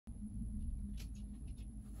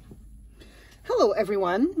Hello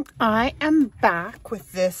everyone, I am back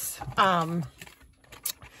with this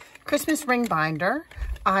Christmas ring binder.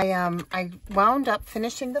 I wound up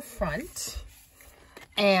finishing the front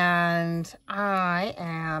and I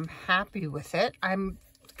am happy with it. I'm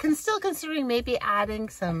still considering maybe adding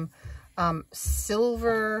some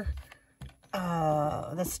silver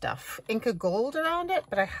Inca gold around it,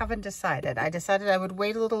 but I haven't decided. I decided I would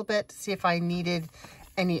wait a little bit to see if I needed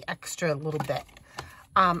any extra little bit.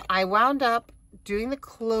 I wound up doing the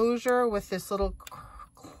closure with this little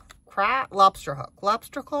lobster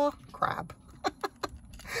claw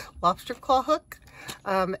hook.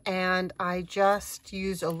 And I just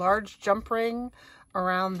used a large jump ring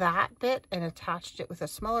around that bit and attached it with a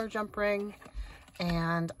smaller jump ring.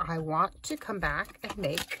 And I want to come back and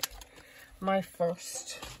make my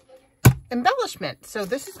first embellishment. So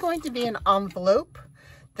this is going to be an envelope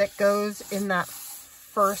that goes in that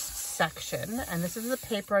first section, and this is the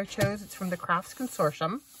paper I chose. It's from the Crafts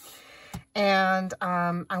Consortium, and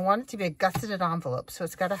I want it to be a gusseted envelope, so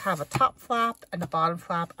it's got to have a top flap and a bottom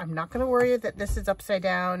flap. I'm not going to worry that this is upside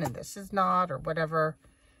down and this is not, or whatever.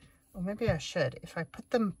 Well, maybe I should. If I put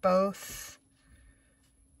them both,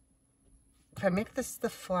 if I make this the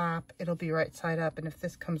flap, it'll be right side up, and if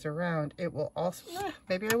this comes around, it will also,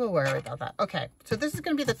 maybe I will worry about that. Okay, so this is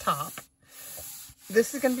going to be the top.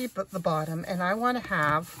 This is going to be the bottom, and I want to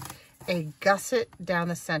have a gusset down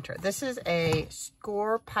the center. This is a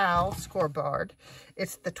Pal scoreboard.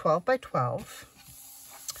 It's the 12 by 12.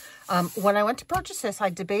 When I went to purchase this, I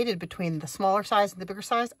debated between the smaller size and the bigger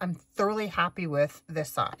size. I'm thoroughly happy with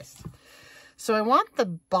this size. So I want the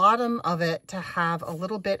bottom of it to have a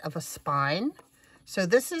little bit of a spine. So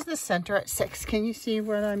this is the center at 6. Can you see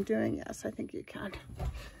what I'm doing? Yes, I think you can.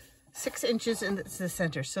 6 inches in the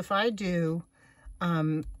center. So if I do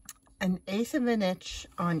an 1/8 of an inch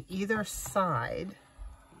on either side,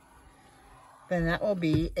 then that will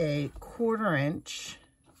be a 1/4 inch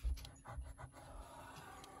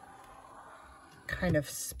kind of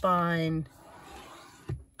spine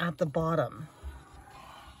at the bottom.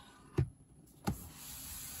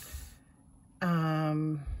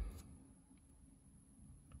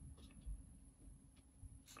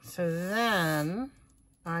 So then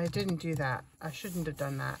I didn't do that. I shouldn't have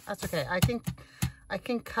done that. That's okay. I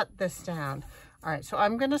can cut this down. All right, so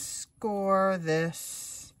I'm gonna score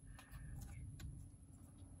this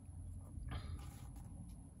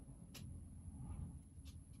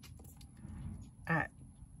at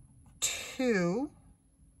 2.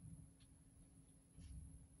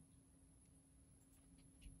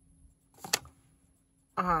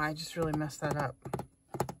 I just really messed that up.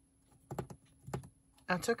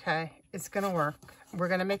 That's okay. It's gonna work. We're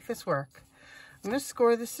gonna make this work. I'm gonna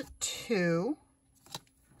score this at 2.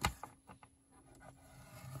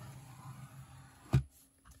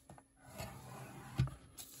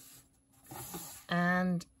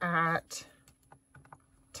 And at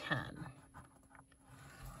 10.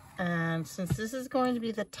 And since this is going to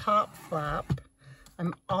be the top flap,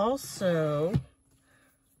 I'm also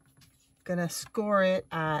gonna score it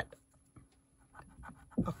at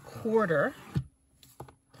 1/4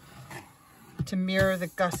 to mirror the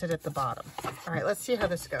gusset at the bottom. All right, let's see how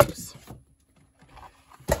this goes.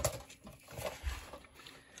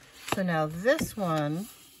 So now this one,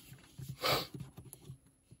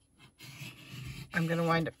 I'm going to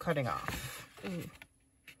wind up cutting off. Ooh.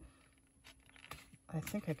 I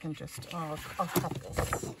think I can just, I'll cut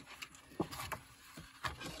this.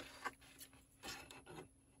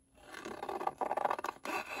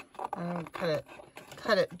 I'm going to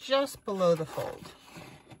cut it just below the fold.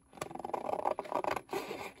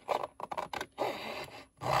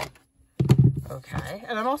 Okay,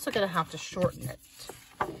 and I'm also going to have to shorten it.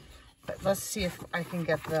 But let's see if I can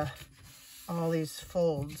get all these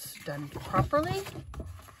folds done properly.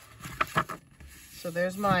 So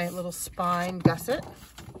there's my little spine gusset.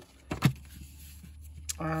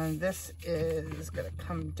 And this is going to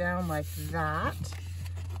come down like that.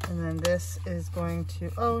 And then this is going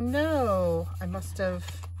to, oh no, I must have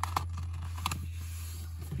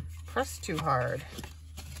pressed too hard.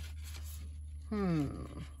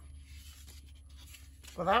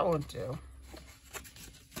 Well, that won't do.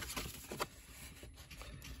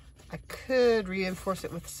 I could reinforce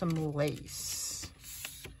it with some lace.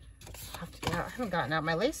 I haven't gotten out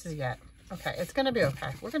my laces yet. Okay, it's gonna be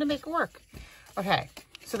okay. We're gonna make it work. Okay,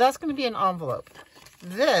 so that's gonna be an envelope.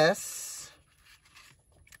 This,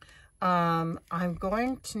 I'm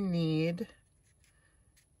going to need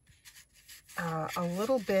a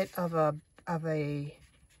little bit of an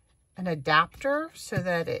adapter so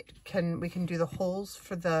that we can do the holes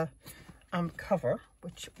for the cover,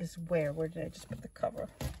 which is where did I just put the cover?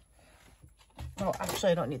 Oh,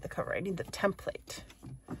 actually, I don't need the cover. I need the template.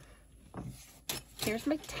 Here's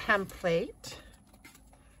my template.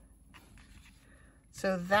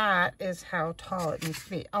 So that is how tall it needs to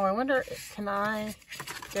be. Oh, I wonder, can I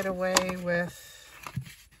get away with...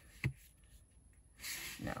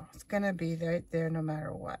 No, it's going to be right there no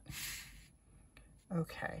matter what.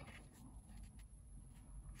 Okay.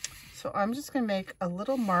 So I'm just going to make a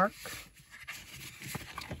little mark.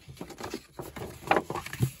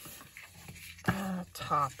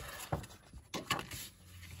 Top. Let's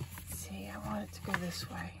see, I want it to go this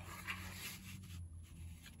way.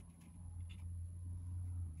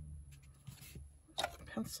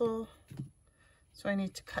 Pencil. So I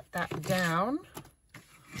need to cut that down.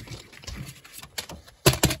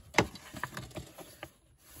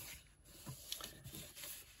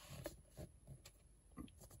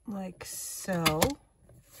 Like so.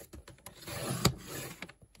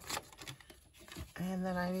 And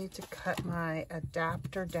then I need to cut my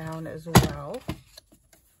adapter down as well.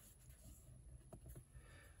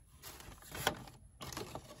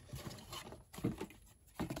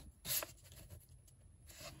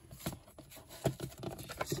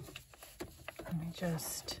 Let me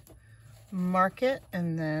just mark it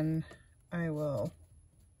and then I will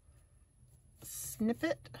snip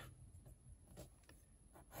it.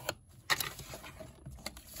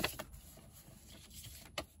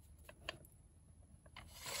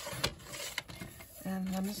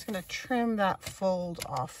 And I'm just going to trim that fold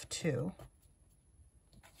off too.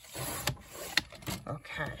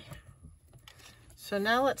 Okay. So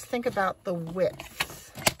now let's think about the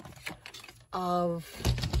width of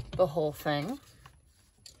the whole thing.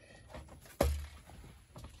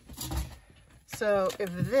 So if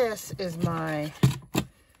this is my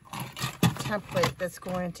template that's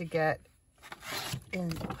going to get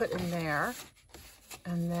put in there,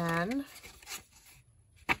 and then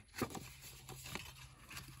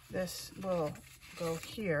this will go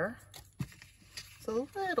here. It's a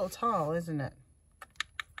little tall, isn't it?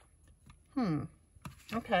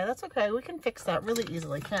 Okay, that's okay. We can fix that really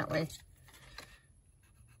easily, can't we?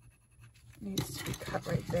 Needs to be cut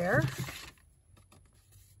right there.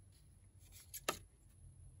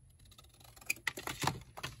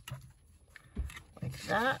 Like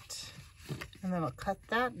that. And then I'll cut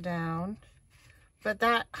that down. But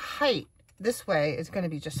that height this way is going to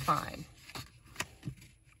be just fine.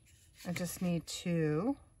 I just need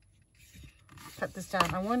to cut this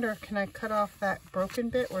down. I wonder, can I cut off that broken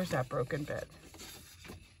bit? Where's that broken bit?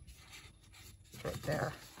 Right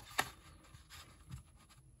there.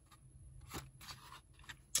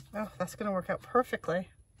 Oh, that's going to work out perfectly.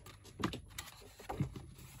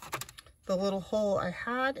 The little hole I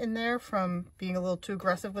had in there from being a little too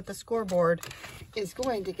aggressive with the scoreboard is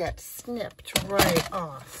going to get snipped right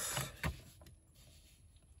off.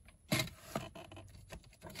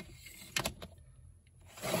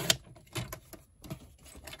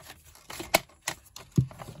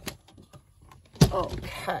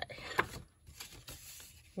 Okay.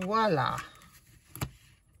 Voila.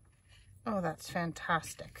 Oh, that's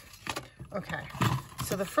fantastic. Okay.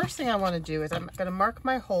 So the first thing I want to do is I'm going to mark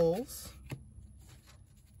my holes.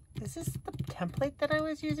 Is this the template that I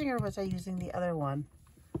was using, or was I using the other one?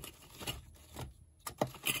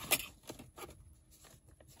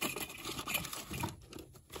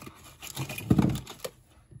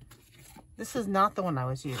 This is not the one I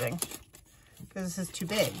was using because this is too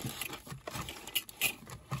big.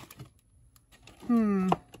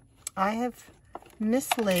 I have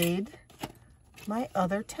mislaid my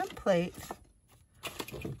other template.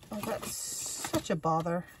 Oh, that's such a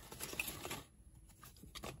bother.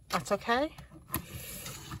 That's okay,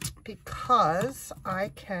 because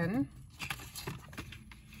I can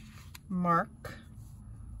mark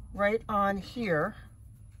right on here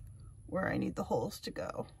where I need the holes to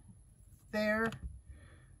go. There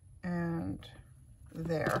and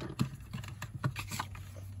there.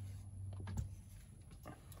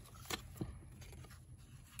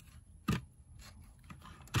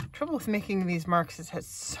 Trouble with making these marks is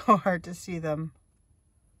it's so hard to see them.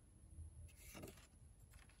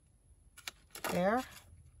 There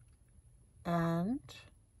and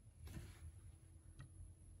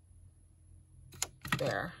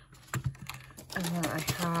there. And then I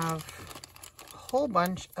have a whole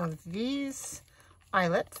bunch of these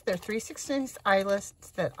eyelets. They're 3/16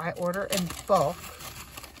 eyelets that I order in bulk.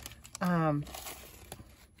 They're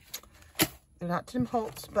not Tim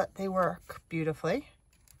Holtz, but they work beautifully.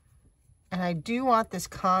 And I do want this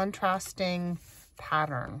contrasting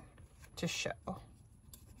pattern to show.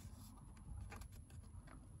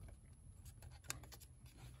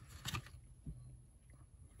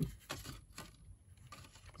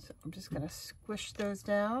 So I'm just going to squish those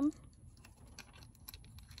down.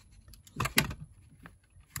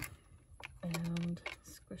 And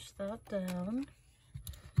squish that down.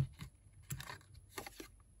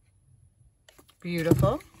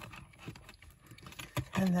 Beautiful.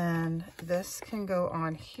 And then this can go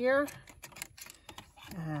on here.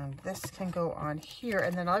 And this can go on here.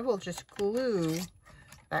 And then I will just glue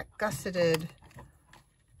that gusseted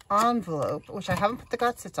envelope, which I haven't put the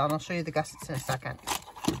gussets on. I'll show you the gussets in a second.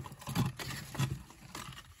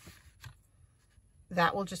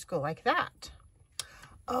 That will just go like that.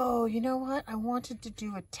 Oh, you know what? I wanted to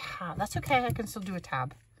do a tab. That's okay. I can still do a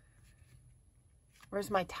tab. Where's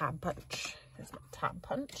my tab punch? Here's my tab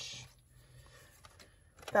punch.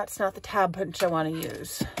 That's not the tab punch I want to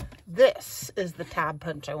use. This is the tab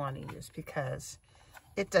punch I want to use because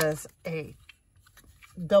it does a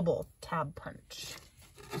double tab punch.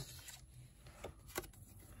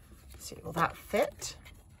 Let's see, will that fit?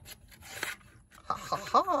 Ha ha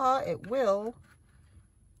ha, it will.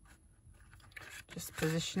 Just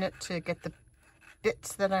position it to get the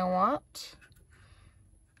bits that I want.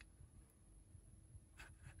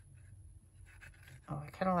 Oh, I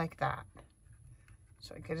kind of like that.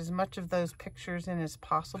 So I get as much of those pictures in as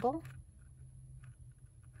possible.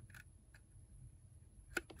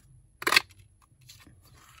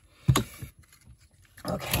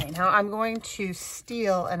 Okay, now I'm going to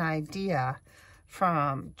steal an idea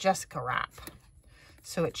from Jessica Wrap.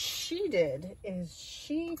 So what she did is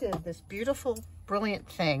she did this beautiful, brilliant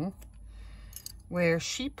thing where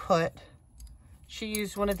she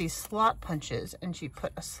used one of these slot punches and she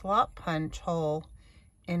put a slot punch hole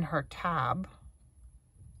in her tab.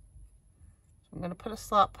 I'm going to put a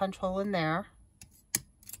slot punch hole in there.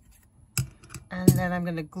 And then I'm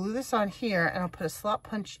going to glue this on here and I'll put a slot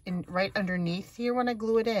punch in right underneath here when I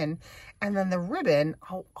glue it in. And then the ribbon,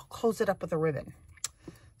 I'll close it up with a ribbon.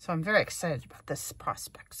 So I'm very excited about this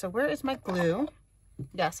prospect. So where is my glue?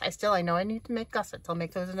 Yes, I know I need to make gussets. I'll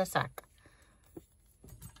make those in a sec.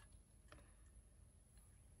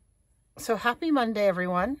 So happy Monday,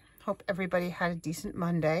 everyone. Hope everybody had a decent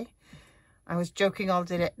Monday. I was joking all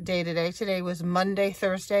day today. Today was Monday,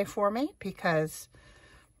 Thursday for me because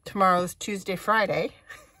tomorrow's Tuesday, Friday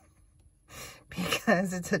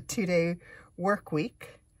because it's a 2-day work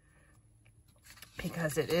week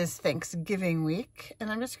because it is Thanksgiving week.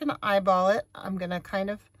 And I'm just going to eyeball it. I'm going to kind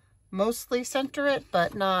of mostly center it,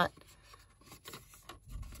 but not,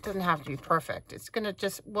 it doesn't have to be perfect. It's going to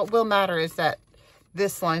just, what will matter is that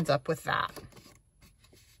this lines up with that.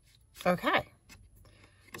 Okay.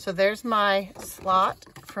 So there's my slot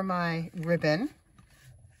for my ribbon.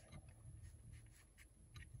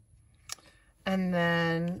 And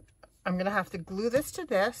then I'm going to have to glue this to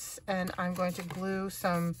this, and I'm going to glue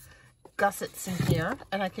some gussets in here.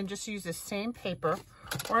 And I can just use the same paper,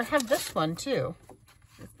 or I have this one too.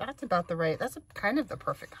 That's about the right, that's kind of the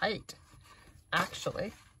perfect height,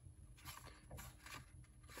 actually.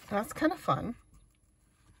 That's kind of fun.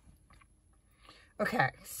 Okay,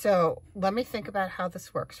 so let me think about how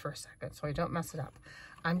this works for a second so I don't mess it up.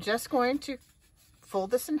 I'm just going to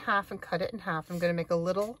fold this in half and cut it in half. I'm going to make a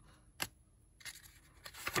little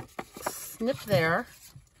snip there,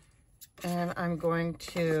 and I'm going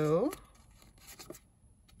to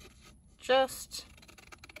just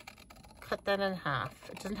cut that in half.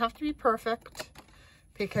 It doesn't have to be perfect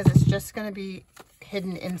because it's just going to be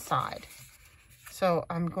hidden inside. So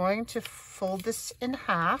I'm going to fold this in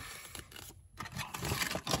half.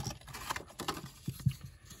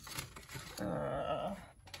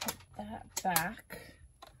 Put that back.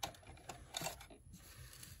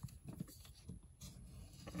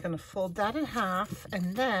 I'm going to fold that in half,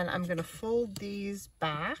 and then I'm going to fold these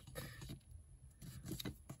back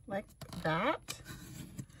like that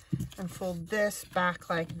and fold this back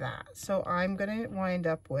like that. So I'm going to wind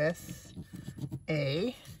up with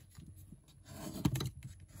a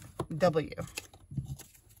W.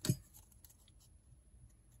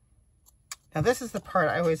 Now this is the part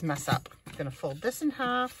I always mess up. I'm going to fold this in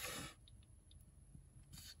half.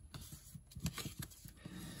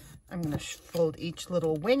 I'm going to fold each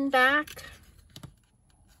little wing back.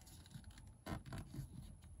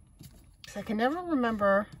 So I can never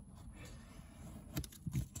remember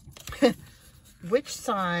which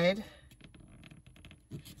side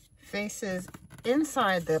faces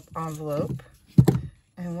inside the envelope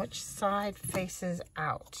and which side faces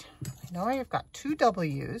out. I know I've got two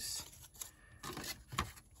W's,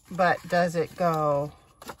 but does it go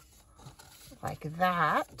like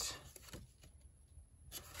that?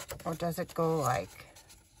 Or does it go like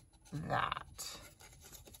that?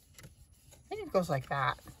 I think it goes like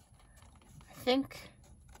that. I think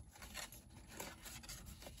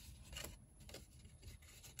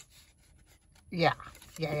Yeah.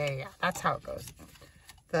 That's how it goes.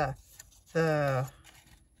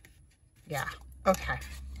 Yeah. Okay.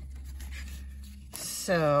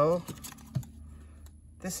 So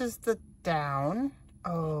this is the down.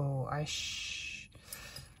 Oh, I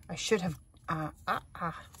should have,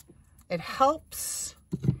 it helps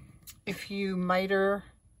if you miter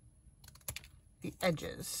the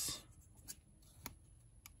edges,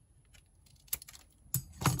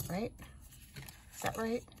 right? Is that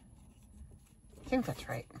right? I think that's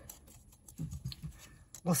right.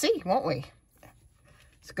 We'll see, won't we?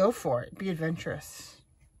 Let's go for it. Be adventurous.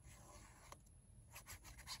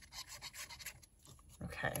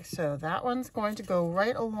 Okay, so that one's going to go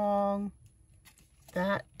right along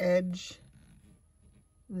that edge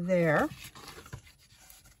there.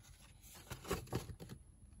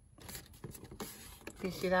 Do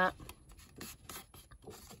you see that?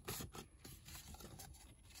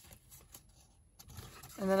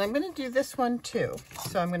 And then I'm going to do this one too.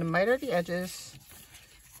 So I'm going to miter the edges.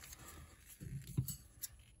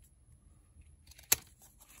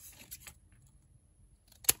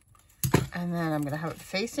 And then I'm going to have it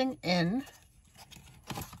facing in.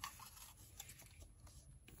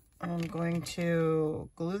 I'm going to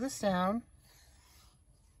glue this down.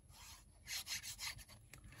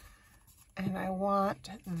 And I want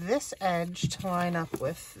this edge to line up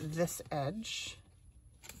with this edge.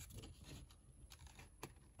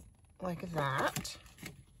 Like that.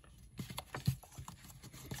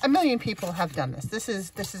 A million people have done this. This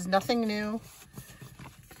is nothing new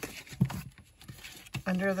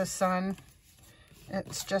under the sun.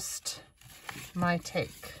 It's just my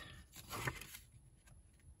take.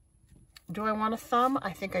 Do I want a thumb?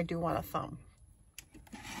 I think I do want a thumb.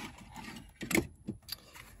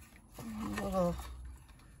 A little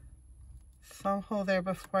thumb hole there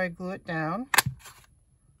before I glue it down.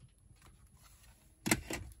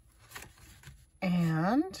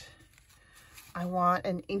 And I want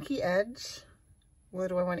an inky edge. What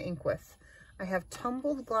do I want to ink with? I have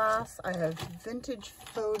tumbled glass, I have vintage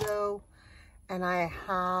photo, and I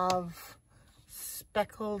have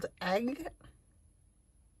speckled egg.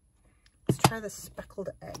 Let's try the speckled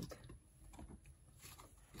egg.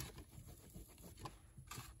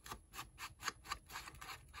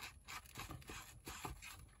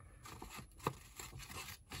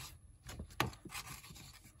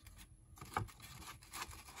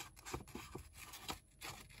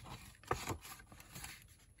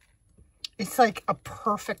 It's like a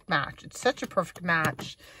perfect match. It's such a perfect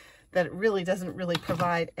match that it really doesn't really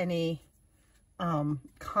provide any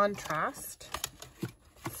contrast.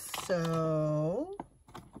 So,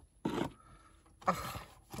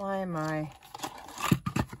 why am I?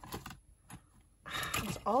 It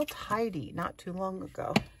was all tidy not too long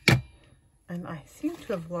ago. And I seem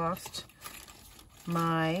to have lost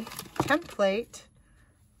my template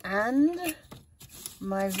and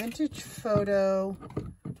my vintage photo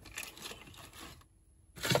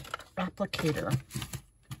applicator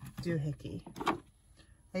doohickey.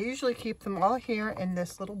 I usually keep them all here in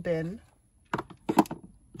this little bin.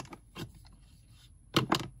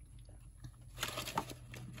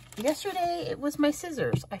 Yesterday it was my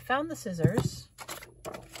scissors. I found the scissors.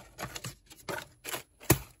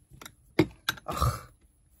 Ugh.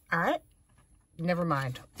 All right, never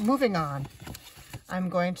mind. Moving on. I'm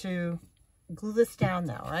going to glue this down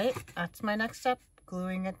now, right? That's my next step,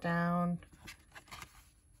 gluing it down.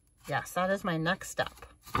 Yes, that is my next step,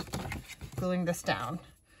 gluing this down.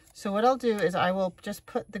 So what I'll do is I will just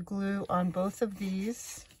put the glue on both of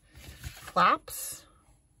these flaps.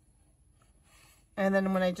 And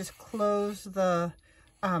then when I just close the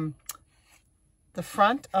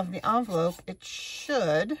front of the envelope, it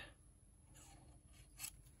should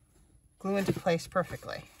glue into place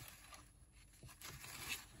perfectly.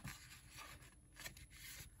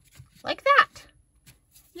 Like that.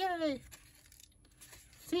 Yay.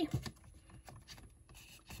 See?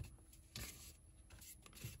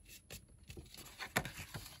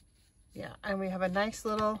 Yeah, and we have a nice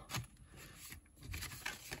little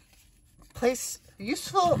place,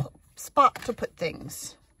 useful spot to put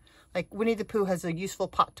things. Like Winnie the Pooh has a useful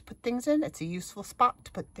pot to put things in. It's a useful spot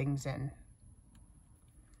to put things in.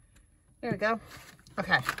 There we go.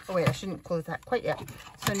 Okay. Oh wait, I shouldn't close that quite yet.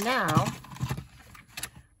 So now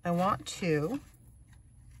I want to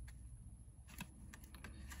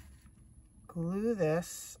glue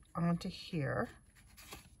this onto here.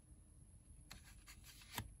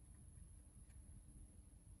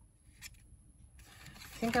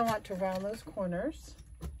 I think I want to round those corners.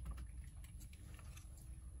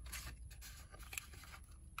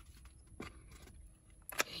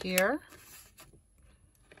 Here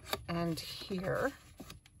and here.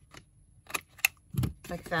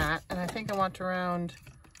 like that. And I think I want to round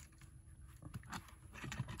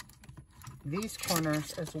these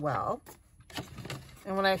corners as well.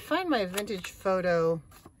 And when I find my vintage photo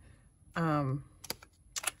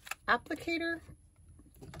applicator,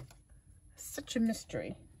 such a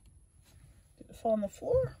mystery. Did it fall on the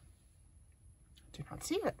floor? Do not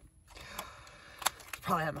see it. It's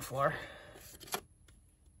probably on the floor.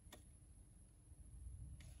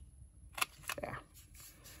 There.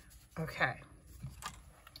 Okay.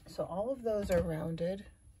 So all of those are rounded.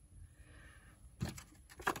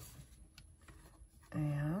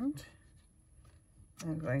 And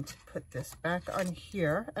I'm going to put this back on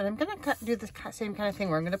here. And I'm going to do the same kind of thing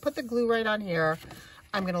where I'm going to put the glue right on here.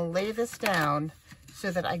 I'm going to lay this down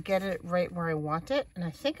so that I get it right where I want it. And I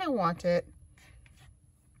think I want it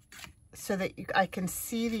so that I can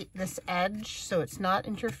see this edge so it's not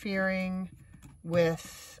interfering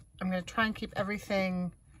with, I'm going to try and keep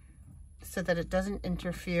everything so that it doesn't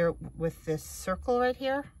interfere with this circle right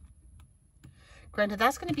here. Granted,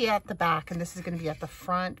 that's going to be at the back and this is going to be at the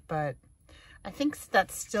front, but I think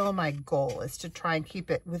that's still my goal, is to try and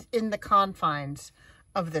keep it within the confines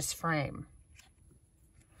of this frame.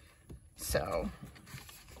 So,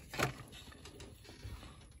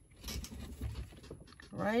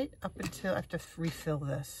 right up until I have to refill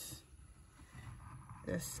this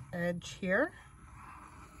edge here.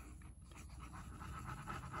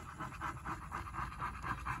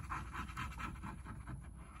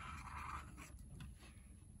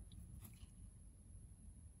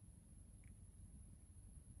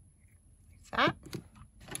 That.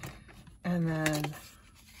 And then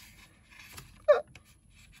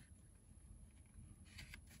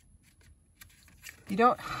you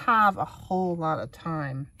don't have a whole lot of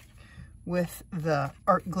time with the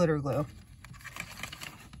art glitter glue.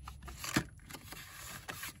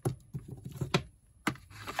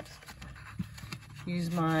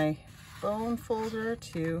 Use my bone folder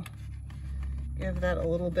to give that a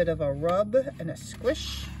little bit of a rub and a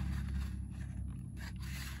squish.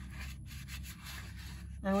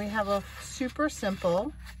 And we have a super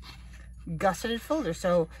simple gusseted folder.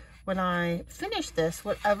 So when I finish this,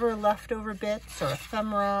 whatever leftover bits or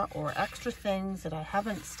ephemera or extra things that I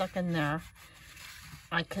haven't stuck in there,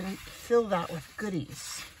 I can fill that with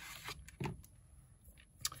goodies.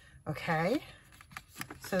 Okay,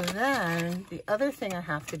 so then the other thing I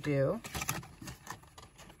have to do,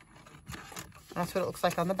 that's what it looks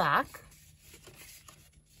like on the back.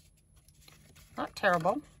 Not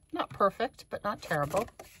terrible. Not perfect, but not terrible.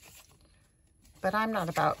 But I'm not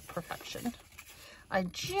about perfection. I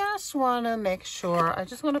just want to make sure, I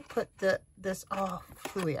just want to put this, oh,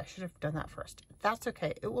 Fluey, I should have done that first. That's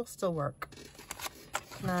okay, it will still work.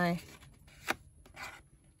 Can I?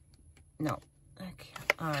 No, okay,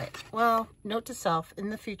 all right. Well, note to self, in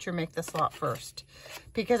the future, make the slot first,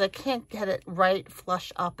 because I can't get it right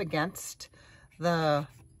flush up against the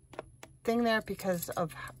thing there because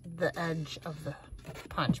of the edge of the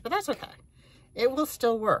punch, but that's okay. It will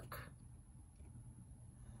still work.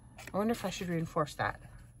 I wonder if I should reinforce that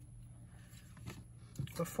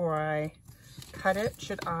before I cut it.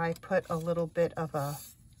 Should I put a little bit of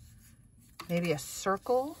maybe a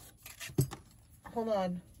circle? Hold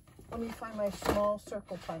on. Let me find my small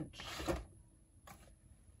circle punch.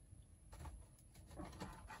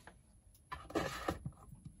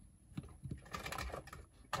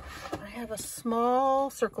 I have a small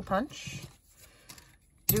circle punch.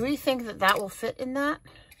 Do we think that that will fit in that?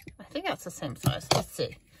 I think that's the same size. Let's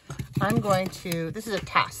see. I'm going to, this is a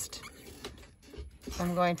test.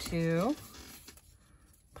 I'm going to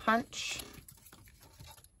punch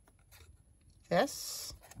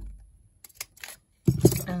this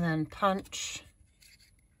and then punch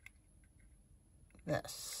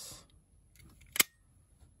this.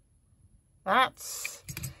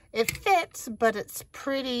 It fits, but it's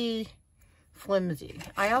pretty flimsy.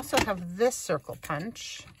 I also have this circle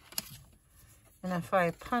punch, and if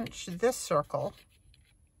I punch this circle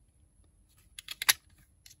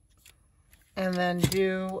and then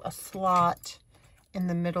do a slot in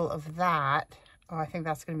the middle of that, oh, I think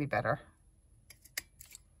that's going to be better.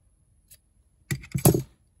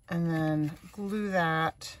 And then glue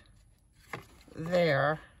that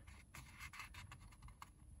there.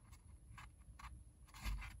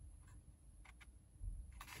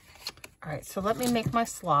 All right, so let me make my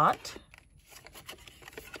slot.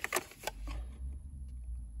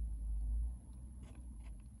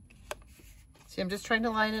 See, I'm just trying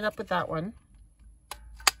to line it up with that one.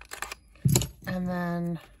 And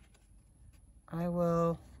then I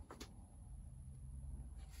will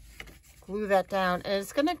glue that down. And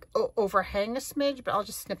it's gonna overhang a smidge, but I'll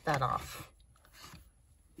just snip that off.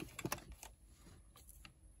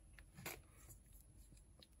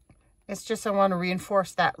 It's just I want to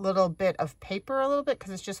reinforce that little bit of paper a little bit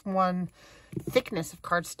because it's just one thickness of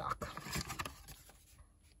cardstock.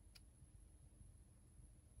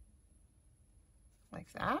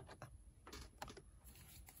 Like that.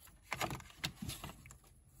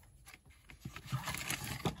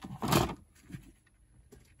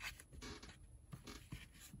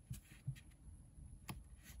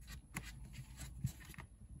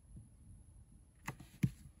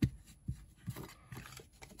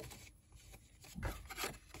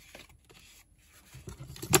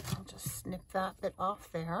 I'll just snip that bit off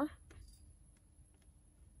there.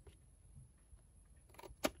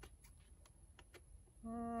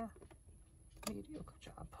 Mediocre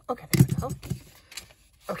job. Okay, there we go.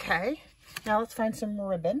 Okay, now let's find some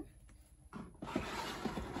ribbon.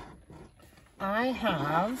 I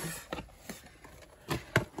have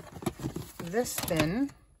this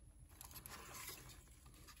bin.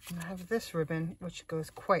 I have this ribbon, which goes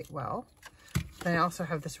quite well. Then I also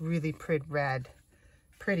have this really pretty red,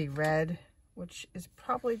 which is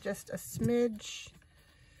probably just a smidge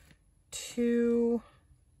too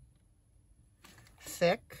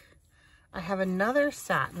thick. I have another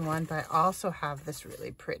satin one, but I also have this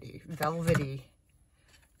really pretty velvety.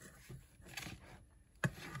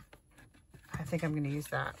 I think I'm going to use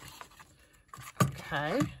that.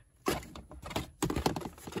 Okay.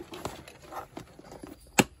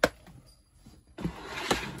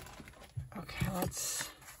 Okay, let's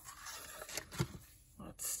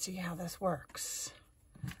see how this works.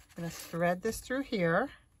 I'm going to thread this through here.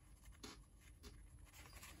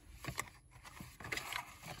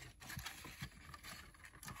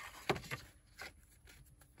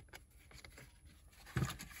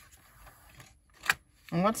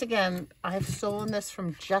 And once again, I've stolen this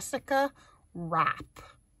from Jessica Wrap.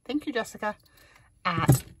 Thank you, Jessica.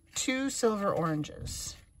 At 2 Silver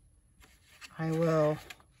Oranges. I will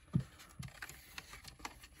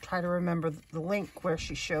try to remember the link where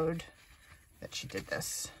she showed that she did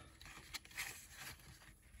this.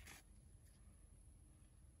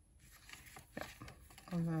 Yeah.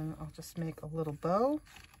 And then I'll just make a little bow.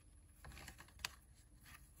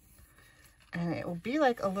 And it will be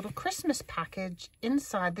like a little Christmas package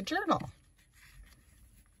inside the journal.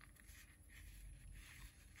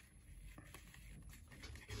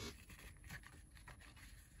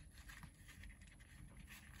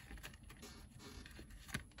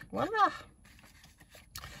 Voila!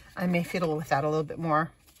 I may fiddle with that a little bit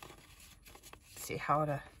more. See how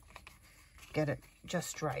to get it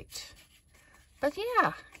just right. But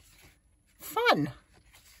yeah, fun.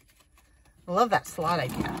 I love that slot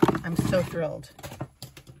idea. I'm so thrilled.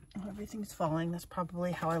 Oh, everything's falling. That's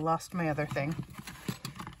probably how I lost my other thing.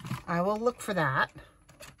 I will look for that.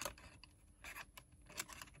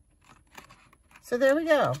 So there we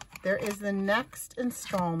go. There is the next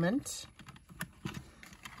installment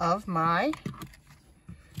of my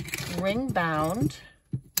ring-bound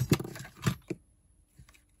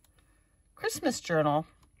Christmas journal.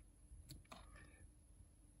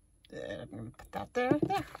 I'm going to put that there.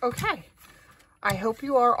 Okay. I hope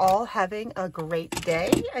you are all having a great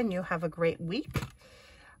day and you have a great week.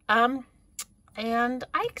 And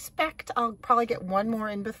I expect I'll probably get one more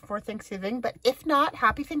in before Thanksgiving, but if not,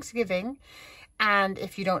 happy Thanksgiving. And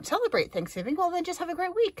if you don't celebrate Thanksgiving, well, then just have a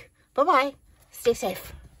great week. Bye-bye. Stay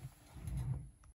safe.